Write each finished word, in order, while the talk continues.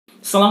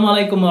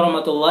Assalamualaikum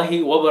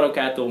warahmatullahi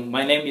wabarakatuh.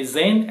 My name is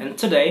Zain and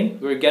today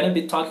we're gonna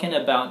be talking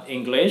about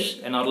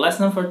English and our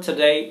lesson for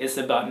today is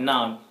about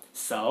noun.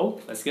 So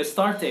let's get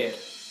started.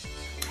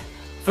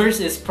 First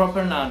is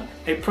proper noun.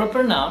 A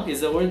proper noun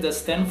is a word that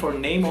stands for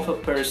name of a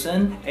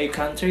person, a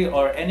country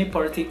or any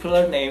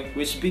particular name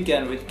which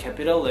began with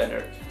capital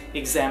letter.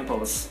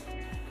 Examples.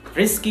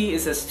 Rizky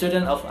is a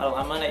student of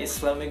Al-Amanah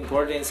Islamic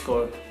boarding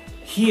school.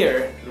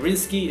 Here,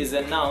 Rizky is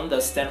a noun that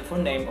stands for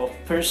name of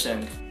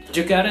person.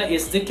 Jakarta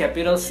is the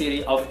capital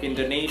city of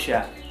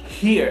Indonesia.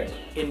 Here,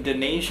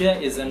 Indonesia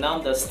is a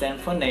noun that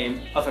stands for name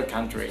of a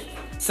country.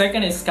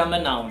 Second is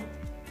common noun.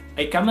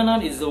 A common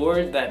noun is a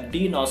word that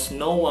denotes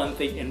no one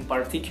thing in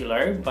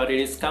particular, but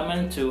it is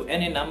common to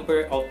any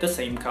number of the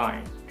same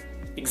kind.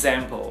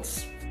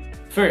 Examples.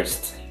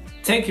 First,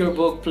 take your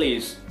book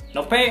please.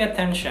 Now pay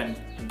attention.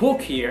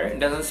 Book here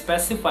doesn't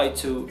specify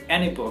to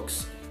any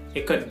books.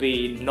 It could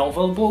be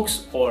novel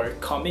books or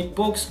comic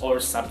books or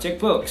subject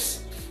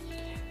books.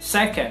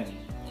 Second,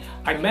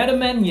 I met a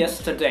man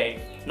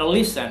yesterday. Now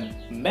listen,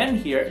 man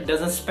here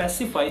doesn't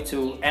specify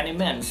to any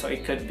man, so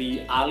it could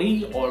be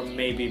Ali or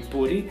maybe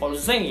Budi or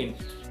Zain.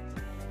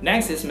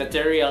 Next is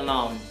material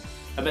noun.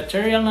 A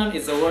material noun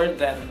is a word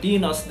that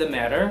denotes the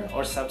matter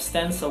or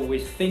substance of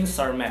which things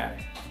are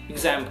made.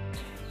 Example,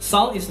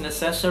 salt is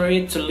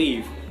necessary to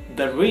live.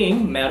 The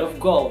ring made of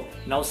gold.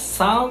 Now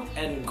salt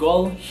and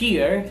gold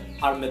here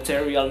are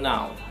material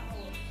noun.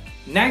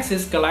 Next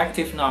is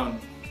collective noun.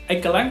 A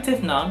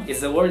collective noun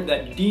is a word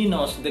that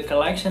denotes the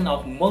collection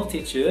of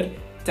multitude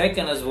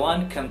taken as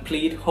one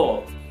complete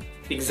whole.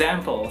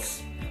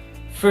 Examples.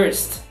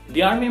 First,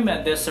 the army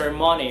met their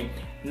ceremony.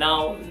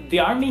 Now, the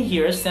army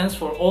here stands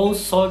for all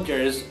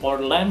soldiers or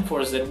land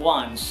force at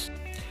once.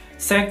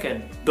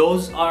 Second,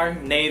 those are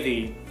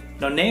navy.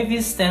 Now,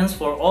 navy stands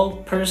for all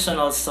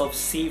personnel of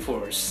sea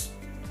force.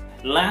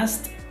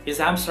 Last is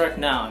abstract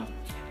noun.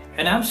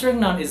 An abstract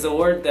noun is a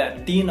word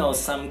that denotes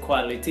some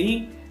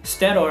quality,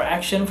 state or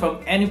action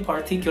from any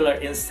particular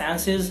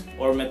instances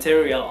or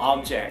material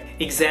object.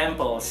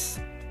 Examples.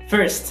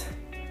 First,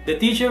 the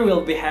teacher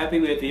will be happy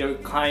with your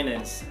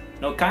kindness.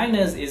 Now,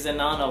 kindness is a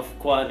noun of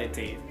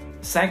quality.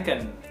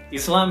 Second,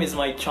 Islam is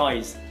my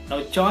choice.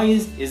 Now,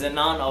 choice is a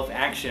noun of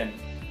action.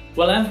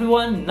 Well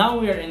everyone, now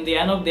we are in the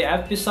end of the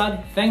episode.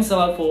 Thanks a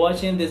lot for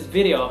watching this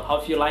video.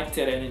 Hope you liked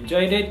it and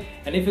enjoyed it.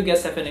 And if you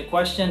guys have any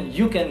question,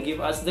 you can give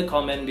us the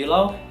comment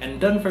below.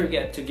 And don't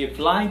forget to give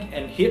like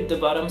and hit the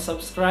button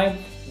subscribe.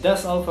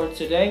 That's all for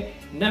today.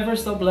 Never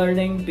stop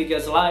learning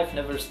because life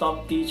never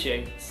stops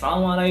teaching.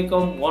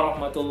 Assalamualaikum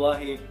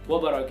warahmatullahi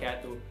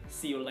wabarakatuh.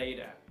 See you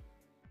later.